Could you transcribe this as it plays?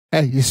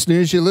Hey, you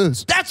snooze, you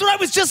lose. That's what I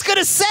was just going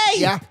to say.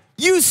 Yeah.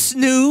 You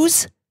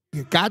snooze.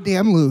 You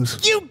goddamn lose.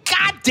 You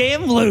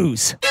goddamn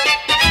lose.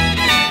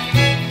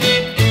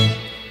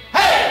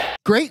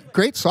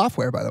 Great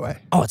software, by the way.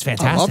 Oh, it's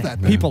fantastic. I love that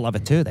thing. People love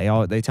it too.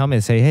 They tell me,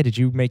 they say, hey, did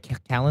you make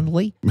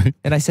Calendly?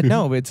 And I said,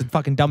 no, it's a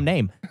fucking dumb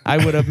name.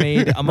 I would have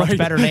made a much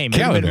better name.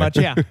 Calendar. Much,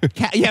 yeah.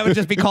 Yeah, it would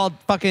just be called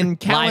fucking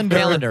calendar.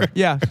 Live calendar.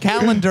 Yeah,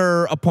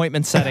 calendar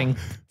appointment setting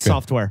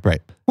software.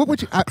 Right. What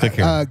would you Click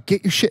here.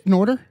 get your shit in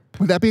order?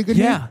 Would that be a good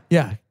name? Yeah,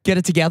 yeah. Get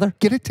it together.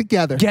 Get it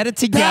together. Get it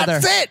together.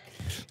 That's it.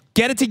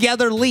 Get it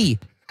together, Lee.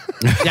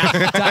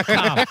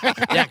 Yeah,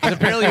 because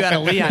apparently you had a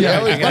Lee on Yeah,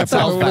 everything. that's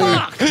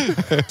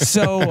That's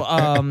all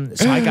all.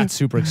 So I got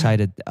super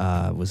excited.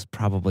 Was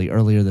probably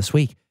earlier this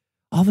week.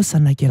 All of a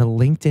sudden, I get a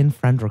LinkedIn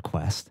friend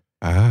request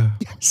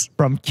Yes.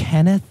 from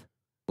Kenneth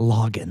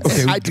Loggins.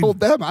 Okay. I told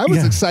them. I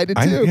was excited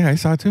too. I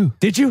saw it too.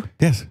 Did you?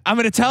 Yes. I'm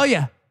going to tell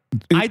you.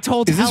 I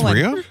told Is this Helen.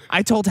 real?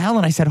 I told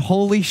Helen. I said,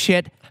 "Holy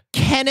shit,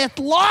 Kenneth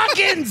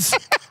Loggins!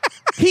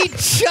 He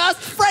just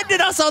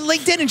friended us on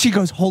LinkedIn." And she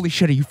goes, "Holy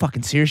shit, are you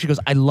fucking serious?" She goes,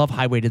 "I love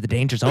Highway to the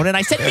Danger Zone." And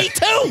I said, "Me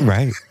too."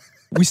 Right.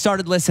 We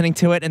started listening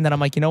to it, and then I'm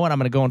like, you know what? I'm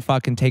going to go and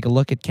fucking take a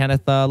look at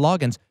Kenneth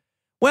Loggins.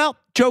 Well,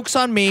 joke's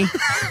on me.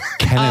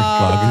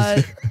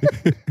 Kenneth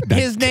Loggins.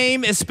 His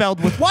name is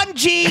spelled with one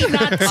G,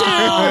 not two.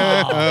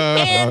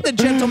 And the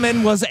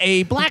gentleman was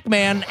a black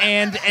man,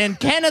 and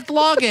Kenneth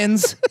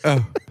Loggins.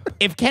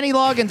 If Kenny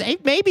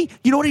Loggins, maybe,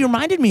 you know what he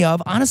reminded me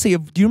of? Honestly,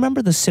 do you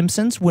remember The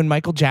Simpsons when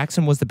Michael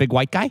Jackson was the big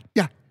white guy?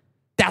 Yeah.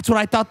 That's what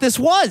I thought this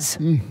was.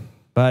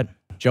 But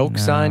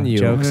Joke's on you.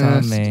 Joke's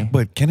on me.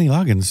 But Kenny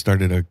Loggins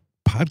started a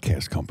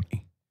podcast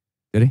company.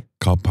 Did he?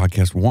 Called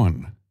Podcast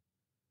One.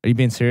 Are you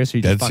being serious? Or are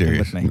you just Dead fucking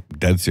serious. with me?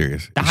 Dead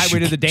serious. The Highway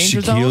to the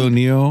Danger Zone? Shaquille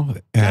O'Neal.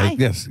 Guy?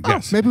 Yes. Oh,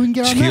 Yes. maybe we can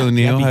get on Shaquille that.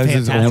 O'Neal That'd be has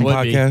his own fantastic.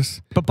 Would be.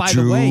 podcast. But by the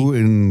Drew way,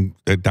 and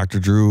Dr.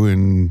 Drew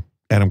and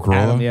Adam Carolla.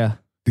 Adam, yeah.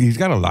 He's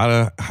got a lot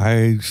of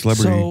high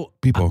celebrity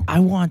people. I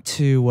want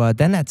to.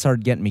 Then that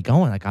started getting me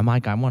going. Like I'm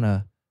like I want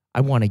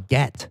to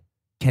get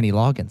Kenny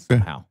Loggins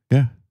somehow.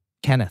 Yeah.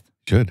 Kenneth.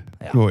 Should.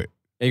 Yeah. Wait.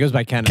 He goes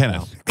by Kenneth.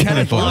 now.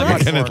 Kenneth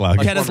Loggins. Kenneth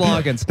Loggins. Kenneth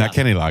Loggins. Not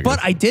Kenny Loggins. But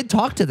I did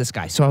talk to this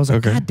guy, so I was like,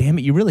 Okay. God damn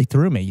it, you really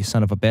threw me, you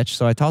son of a bitch.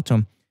 So I talked to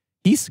him.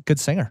 He's a good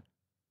singer.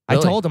 Really?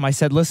 I told him, I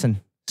said,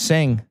 listen,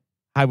 sing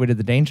Highway to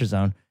the Danger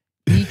Zone.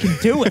 He can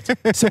do it.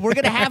 So we're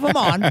gonna have him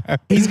on.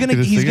 He's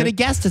gonna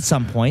guest at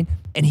some point,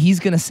 and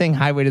he's gonna sing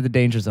Highway to the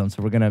Danger Zone.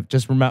 So we're gonna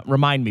just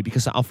remind me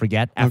because I'll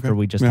forget after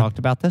we just talked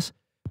about this.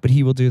 But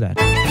he will do that.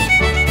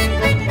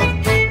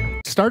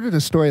 Started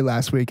a story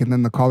last week, and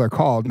then the caller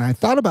called, and I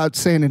thought about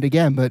saying it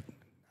again, but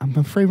I'm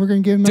afraid we're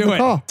going to get another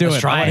call. Do Let's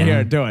it. try I wanna it. hear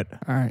it. Do it.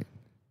 All right.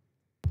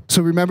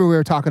 So remember we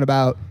were talking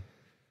about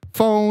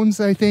phones,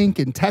 I think,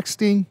 and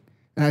texting,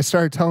 and I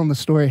started telling the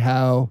story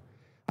how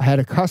I had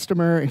a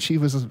customer, and she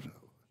was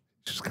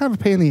kind of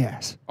a pain in the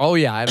ass. Oh,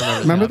 yeah. I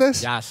remember Remember that.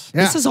 this? Yes.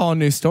 Yeah. This is all a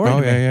new story. Oh,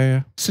 to me.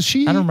 yeah. So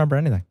she I don't remember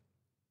anything.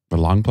 The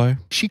long play?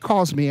 she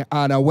calls me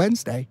on a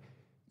Wednesday.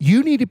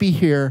 You need to be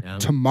here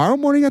tomorrow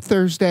morning at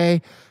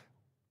Thursday,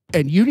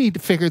 and you need to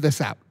figure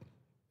this out.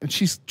 And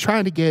she's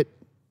trying to get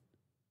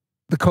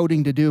the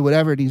coding to do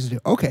whatever it needs to do.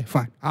 Okay,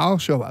 fine. I'll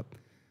show up.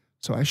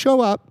 So I show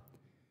up,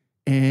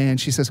 and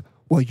she says,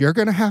 well, you're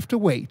going to have to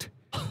wait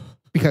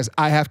because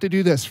I have to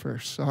do this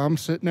first. So I'm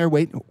sitting there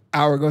waiting. An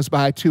hour goes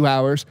by, 2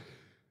 hours.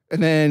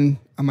 And then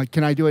I'm like,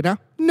 can I do it now?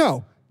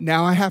 No.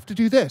 Now I have to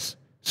do this.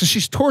 So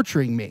she's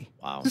torturing me.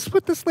 Wow. This is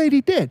what this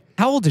lady did.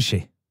 How old is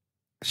she?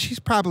 She's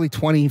probably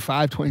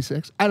 25,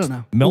 26. I don't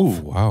know. MILF.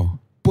 Ooh, wow.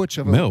 Butch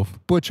of a MILF?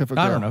 Butch of a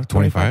girl. I don't know.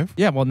 25?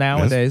 Yeah, well,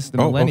 nowadays, the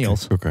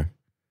millennials. Okay.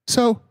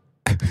 So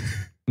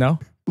No?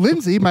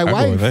 Lindsay, my I'll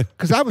go with wife, it.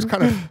 because I was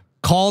kind of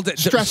Called it.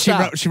 stressed She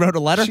out. wrote a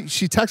letter?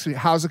 She texted me,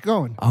 how's it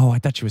going? Oh, I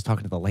thought she was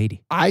talking to the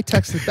lady. I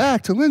texted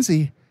back to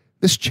Lindsay,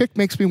 this chick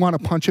makes me want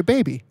to punch a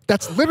baby.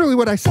 That's literally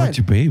what I said. Punch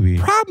a baby.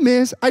 Problem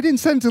is, I didn't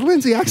send it to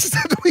Lindsay. I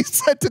accidentally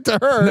sent it to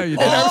her. No, you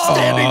didn't. And I was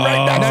standing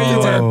right next No, to you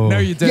her. didn't. No,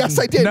 you didn't. Yes,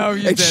 I did. No,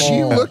 you and didn't.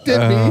 she looked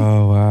at me,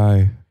 Oh,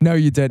 why? No,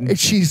 you didn't. and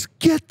she's,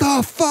 get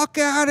the fuck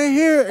out of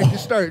here. And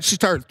she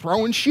started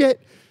throwing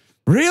shit.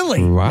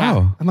 Really?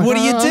 Wow. I'm like, What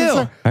do you "Oh, do?"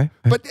 sorry." Hey,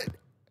 But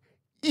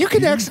you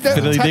can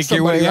accidentally Fiddly text dick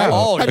your somebody, way right?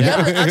 out. Have you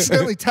ever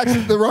accidentally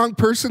texted the wrong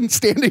person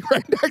standing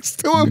right next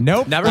to him?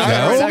 Nope. Never That's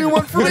done the only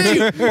one for me.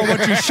 Well,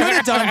 what you should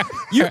have done,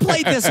 you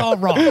played this all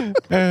wrong.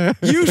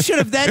 You should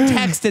have then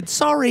texted,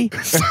 sorry.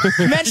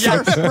 Meant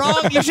her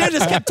wrong. You should have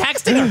just kept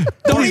texting her.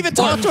 Don't even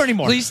talk to her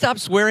anymore. Please stop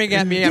swearing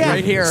at me. I'm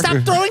right here.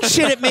 Stop throwing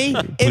shit at me.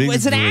 It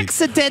was an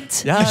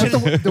accident. Yeah. You should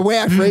have. The way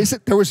I phrased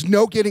it, there was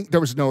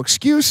no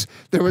excuse.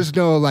 There was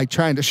no like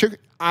trying to sugar.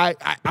 I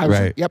was Right.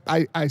 like, yep,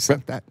 I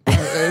sent that.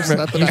 There's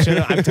nothing You I should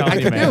have. I'm telling I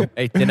you, could man. do.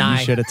 Hey, You deny.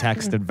 should have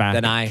texted back.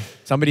 Deny.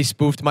 Somebody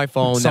spoofed my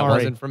phone. That Sorry.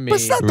 wasn't from me.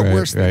 But it's not the Right,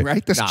 worst thing, right.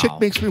 right? This No. chick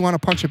makes me want to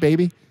punch a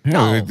baby.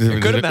 No, Does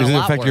it could have been a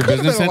lot affect your worse. Could've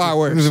business? been a lot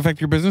worse. Does it affect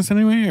your business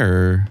anyway,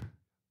 or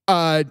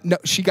No,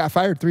 she got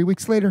fired 3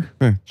 weeks later.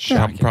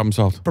 problem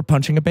solved? For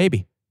punching a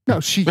baby.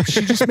 No, she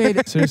just made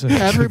it Seriously.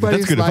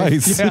 everybody's That's good life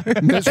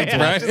advice. miserable.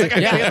 Yeah.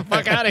 Get the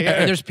fuck out of here.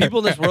 And there's people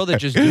in this world that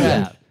just do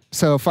that.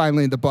 So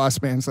finally, the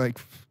boss man's like,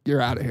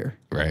 you're out of here.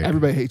 Right.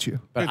 Everybody hates you.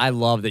 But I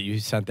love that you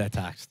sent that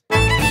text.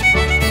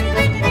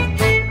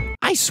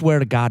 I swear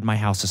to God, my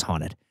house is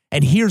haunted.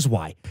 And here's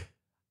why.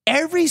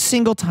 Every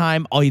single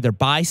time I'll either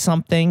buy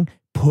something,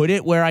 put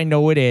it where I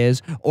know it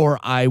is, or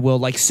I will,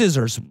 like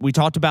scissors. We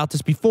talked about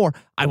this before.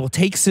 I will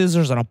take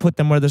scissors and I'll put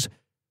them where there's,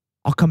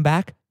 I'll come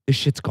back, this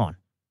shit's gone.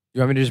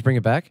 You want me to just bring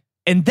it back?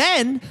 And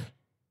then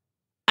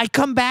I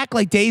come back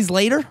like days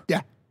later.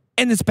 Yeah.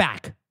 And it's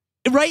back.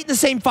 Right in the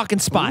same fucking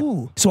spot.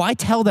 Ooh. So I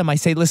tell them, I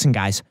say, listen,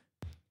 guys,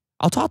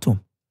 I'll talk to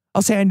them.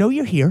 I'll say, I know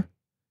you're here.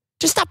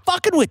 Just stop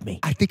fucking with me.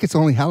 I think it's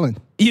only Helen.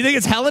 You think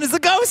it's Helen as the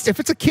ghost?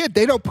 If it's a kid,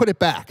 they don't put it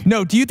back.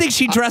 No, do you think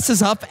she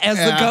dresses up as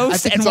the Yeah, I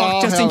ghost think and it's all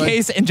walk just Helen.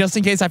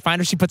 in case I find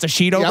her, she puts a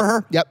sheet over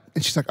her? Yep.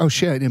 And she's like, oh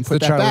shit, I didn't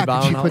put that Charlie back.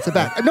 And she Brown puts it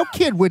back. No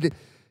kid would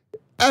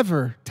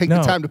ever take the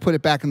No. time to put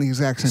it back in the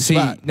exact same See,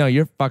 spot. no,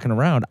 you're fucking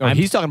around. No,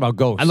 he's talking about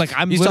ghosts. I'm he's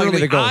talking to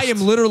literally, the ghost. I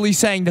am literally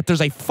saying that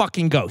there's a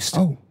fucking ghost.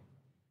 Oh.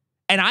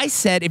 And I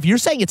said, if you're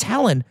saying it's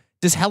Helen,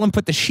 does Helen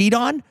put the sheet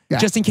on Yeah.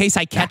 just in case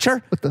I catch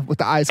her? With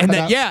the eyes And cut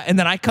then, out. yeah, and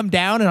then I come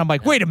down and I'm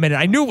like, wait a minute,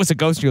 I knew it was a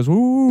ghost. She goes,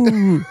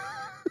 ooh.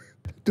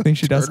 Think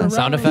she does that?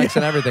 Sound effects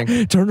and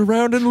everything. Turn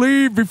around and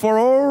leave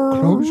before,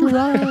 Close your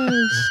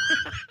eyes.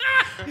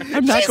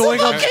 I'm not She's going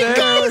a fucking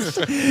upstairs.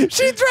 ghost.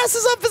 She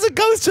dresses up as a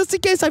ghost just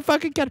in case I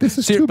fucking get her. This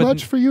is too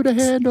much for you to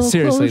handle.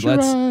 Seriously,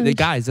 Close your eyes.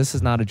 guys, this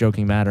is not a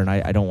joking matter, and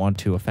I don't want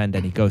to offend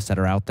any ghosts that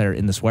are out there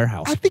in this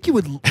warehouse. I think you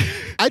would.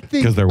 I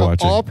think 'Cause they're of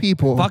watching. all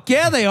people, Fuck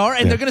yeah, they are,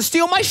 and they're gonna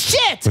steal my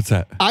shit. What's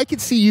that? I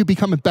could see you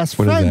becoming best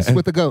What is friends that?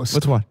 with a ghost.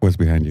 What's what? What's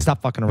behind you?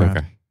 Stop fucking around.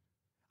 Okay.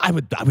 I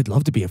would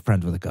love to be a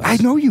friend with a ghost. I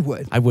know you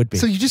would. I would be.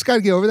 So you just got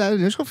to get over that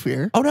initial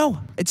fear. Oh no,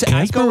 it's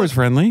Casper was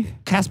friendly.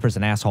 Casper's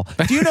an asshole.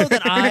 Do you know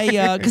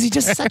that because he's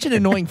just such an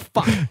annoying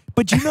fuck.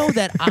 But you know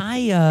that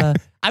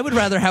I would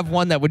rather have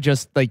one that would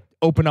just like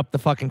open up the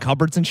fucking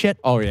cupboards and shit.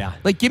 Oh, yeah.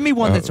 Like give me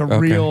one that's a okay.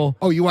 real.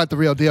 Oh, you want the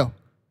real deal?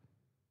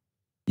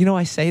 You know,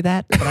 I say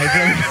that, but I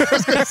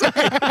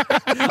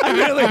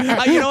really,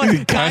 you know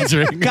what,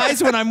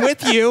 guys, when I'm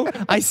with you,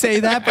 I say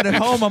that, but at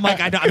home, I'm like,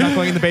 I'm not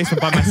going in the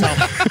basement by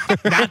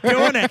myself.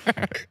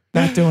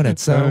 Not doing it.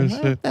 So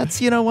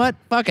that's, you know what,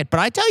 fuck it. But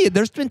I tell you,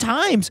 there's been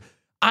times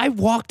I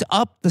walked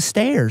up the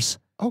stairs,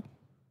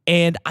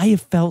 and I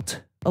have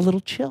felt a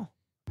little chill,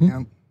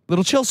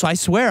 little chill. So I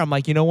swear, I'm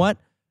like, you know what,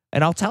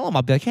 and I'll tell them,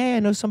 I'll be like, hey, I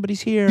know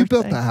somebody's here. You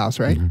built that house,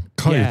 right?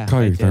 Call Yeah, your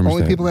I did. thermostat.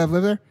 Only people that have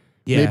lived there.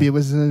 Yeah. Maybe it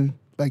was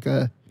like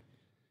a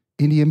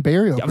Indian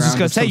burial. I was just ground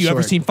gonna of say, some you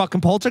ever sort. seen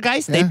fucking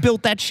Poltergeist? They Yeah.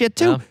 built that shit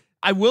too. Yeah.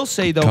 I will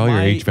say though, Call your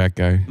HVAC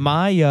guy.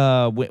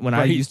 when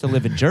I used to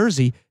live in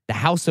Jersey, the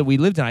house that we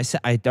lived in,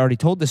 I already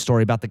told this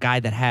story about the guy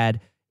that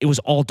had, it was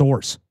all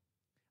doors.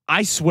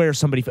 I swear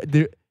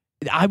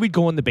I would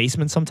go in the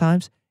basement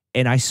sometimes,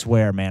 and I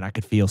swear, man, I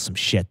could feel some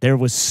shit. There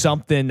was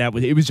something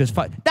it was just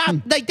fun.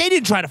 Like they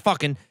didn't try to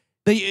fucking.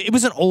 It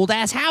was an old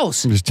ass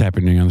house. I'm just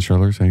tapping you on the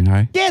shoulder, saying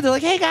hi. Yeah, they're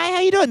like, "Hey, guy, how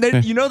you doing?"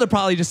 You know, they're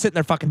probably just sitting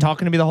there fucking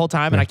talking to me the whole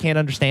time, and I can't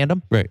understand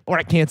them, Right. or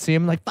I can't see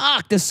them. Like,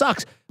 fuck, this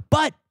sucks.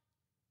 But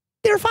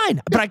they're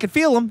fine. But I could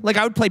feel them. Like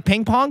I would play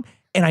ping pong,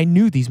 and I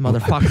knew these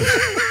motherfuckers.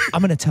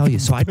 I'm gonna tell you.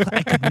 So I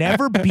could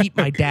never beat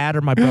my dad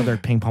or my brother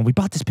at ping pong. We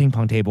bought this ping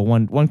pong table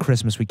one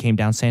Christmas. We came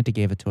down. Santa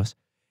gave it to us,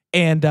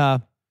 and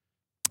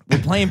we're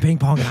playing ping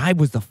pong, and I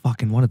was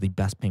one of the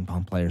best ping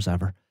pong players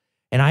ever.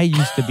 And I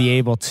used to be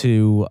able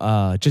to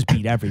just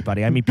beat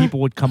everybody. I mean, people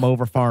would come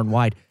over far and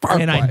wide,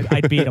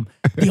 I'd beat them.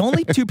 The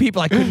only two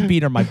people I couldn't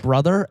beat are my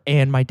brother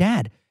and my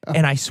dad.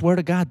 And I swear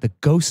to God, the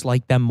ghost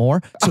liked them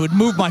more. So it'd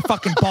move my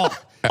fucking ball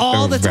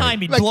all the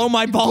time. He'd blow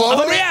my ball.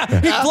 blow Oh, it? yeah.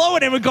 He'd blow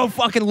it and it would go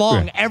fucking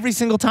long every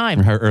single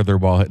time. Or their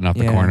ball hitting off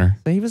the corner.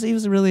 So he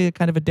was really a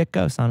kind of a dick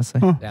ghost,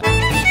 honestly.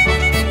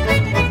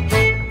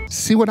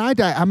 See, when I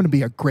die, I'm going to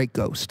be a great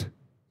ghost.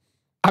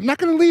 I'm not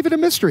going to leave it a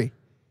mystery.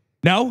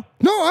 No?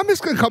 No, I'm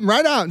just going to come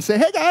right out and say,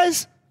 hey,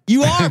 guys.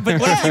 You are, but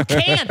what if you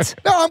can't?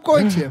 No, I'm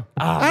going to.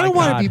 I don't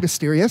want to God. be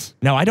mysterious.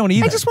 No, I don't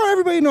either. I just want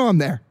everybody to know I'm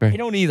there. I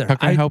don't either. How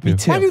can I help me you?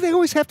 too. Why do they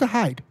always have to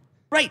hide?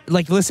 Right.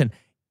 Like, listen,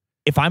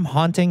 if I'm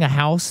haunting a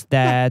house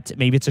that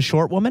maybe it's a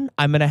short woman,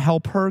 I'm going to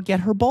help her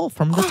get her bowl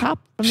from the top.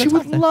 She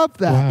would love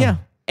that. Wow. Yeah.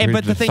 And,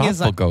 You're but the thing is,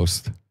 thoughtful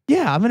ghost.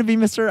 yeah, I'm going to be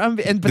Mr.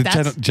 But The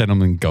that's,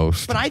 gentleman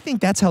ghost. but I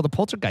think that's how the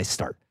poltergeists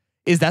start.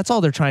 Is that's all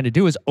they're trying to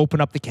do is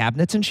open up the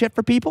cabinets and shit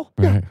for people.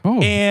 Right.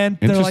 Oh, And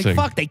they're like, interesting.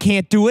 fuck, they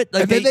can't do it.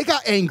 Like And then they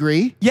got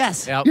angry.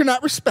 yes. Yep. You're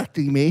not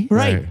respecting me.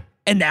 Right. Right.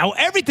 And now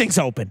everything's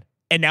open.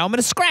 And now I'm going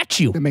to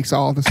scratch you. It makes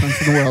all the sense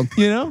in the world.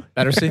 You know?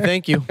 Better say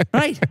thank you.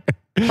 Right.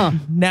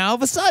 Now all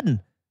of a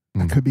sudden.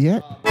 That could be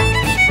it.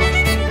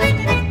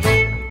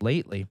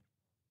 Lately,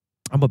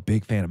 I'm a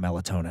big fan of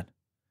melatonin.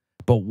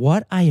 But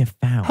what I have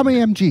found. How many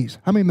mgs?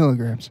 How many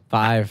milligrams?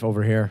 5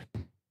 over here.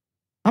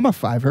 I'm a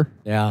 5er.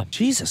 Yeah.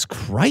 Jesus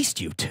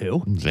Christ, you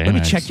two. Let me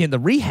Xanax. check you in the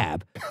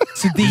rehab.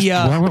 So the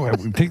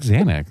Wait, take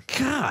Xanax.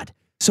 God.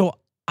 So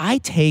I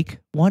take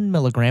 1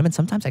 milligram and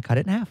sometimes I cut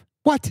it in half.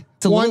 What?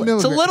 It's a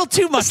little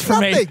too much That's for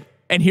me. nothing.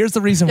 And here's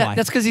the reason Yeah, why.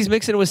 that's because he's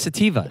mixing it with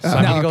sativa. So Oh,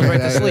 I mean, he goes okay. right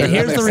to Yeah, sleep. yeah,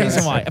 Here's that the makes reason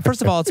sense. why.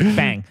 First of all, it's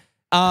bang.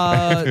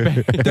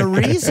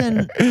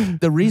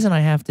 The reason I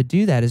have to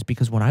do that is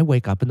because when I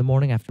wake up in the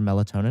morning after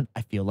melatonin,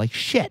 I feel like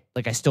shit.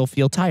 Like I still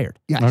feel tired.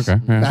 Yes,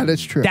 Okay, yeah. that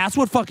is true. That's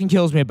what fucking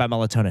kills me about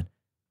melatonin.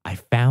 I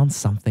found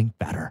something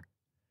better.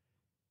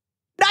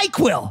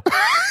 NyQuil.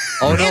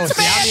 Oh, no. It's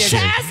See,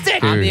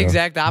 fantastic. I'm the There you go.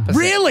 exact opposite.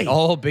 Really?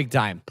 Oh, big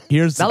time.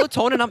 Here's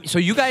Melatonin. So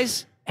you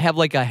guys have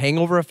like a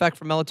hangover effect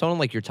from melatonin?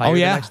 Like you're tired Oh,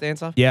 yeah. the next day and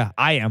stuff? yeah,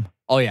 I am.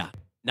 Oh, yeah.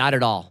 Not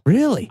at all.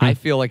 Really? I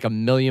feel like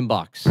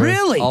 $1,000,000.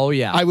 Really? Oh,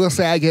 yeah. I will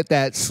say I get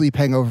that sleep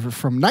hangover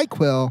from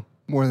NyQuil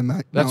more than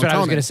my That's what I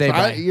was melatonin. gonna say, So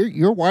Brian.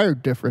 you're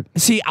wired different.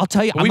 See, I'll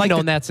tell you, I'm We've like known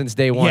the, that since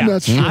day one. Yeah,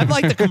 That's true. I'm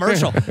like the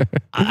commercial.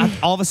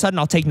 All of a sudden,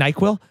 I'll take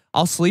NyQuil.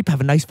 I'll sleep, have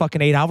a nice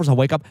fucking 8 hours. I'll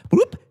wake up,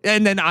 whoop,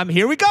 and then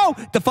here we go.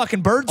 The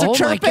fucking birds are Oh my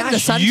chirping. gosh, The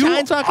sun you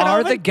shines fucking are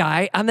over. the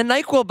guy on the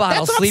NyQuil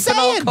bottle, That's what I'm sleeping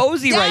all saying.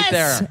 cozy right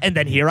Yes. there. And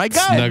then here I go.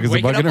 Snug as a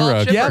Waking bug up in a all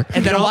rug. chipper. Yeah, and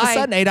then You know all of a why?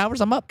 sudden, 8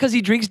 hours, I'm up. Because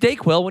he drinks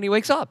Dayquil when he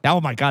wakes up. Oh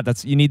my God,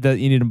 you need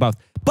them both.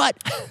 But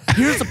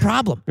here's the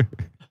problem: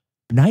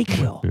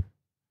 NyQuil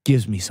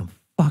gives me some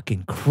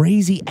fucking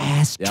crazy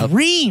ass Yep.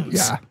 dreams.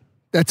 Yeah,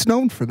 that's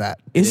known for that.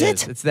 Is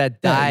it? It's that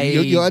Yeah, dye.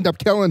 you'll end up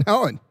killing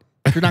Helen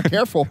if you're not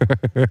careful.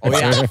 Oh,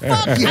 yeah.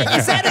 Fuck.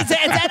 Is that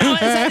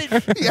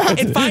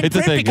in fine It's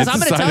a print? thing. Because It's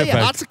I'm a going to side tell you,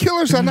 effect. Lots of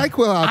killers on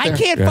NyQuil out I there.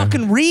 can't Yeah.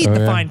 fucking read Oh, the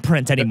yeah. fine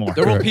print anymore.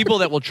 There will people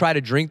that will try to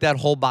drink that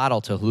whole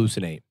bottle to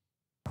hallucinate.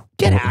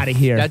 Get out of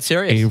here. That's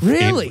serious.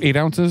 Really? 8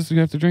 ounces you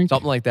have to drink?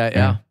 Something like that,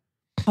 yeah.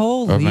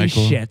 Holy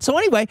NyQuil. shit. So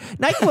anyway,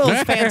 NyQuil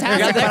is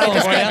fantastic. But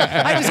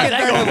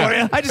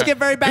I just get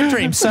very bad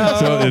dreams. So,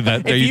 So is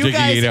that- are if you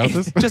drinking guys, 8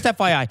 ounces? Just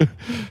FYI,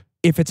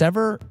 if it's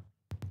ever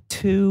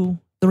 2,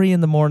 3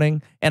 in the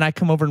morning and I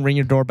come over and ring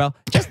your doorbell,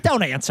 just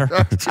don't answer.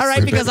 All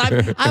right? Because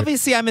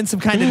I'm in some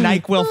kind of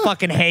NyQuil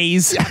fucking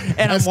haze. And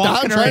That's I'm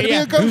walking Don trying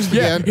around. to be a ghost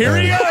again. Here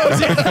he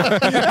goes.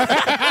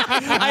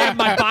 I have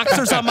my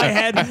boxers on my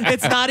head.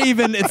 It's not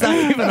even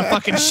a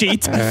fucking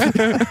sheet.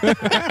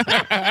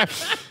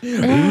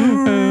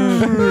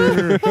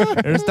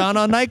 There's Don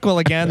on NyQuil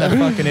again, that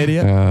fucking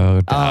idiot.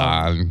 Oh,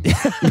 Don.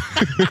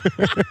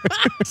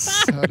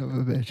 Son of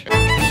a bitch.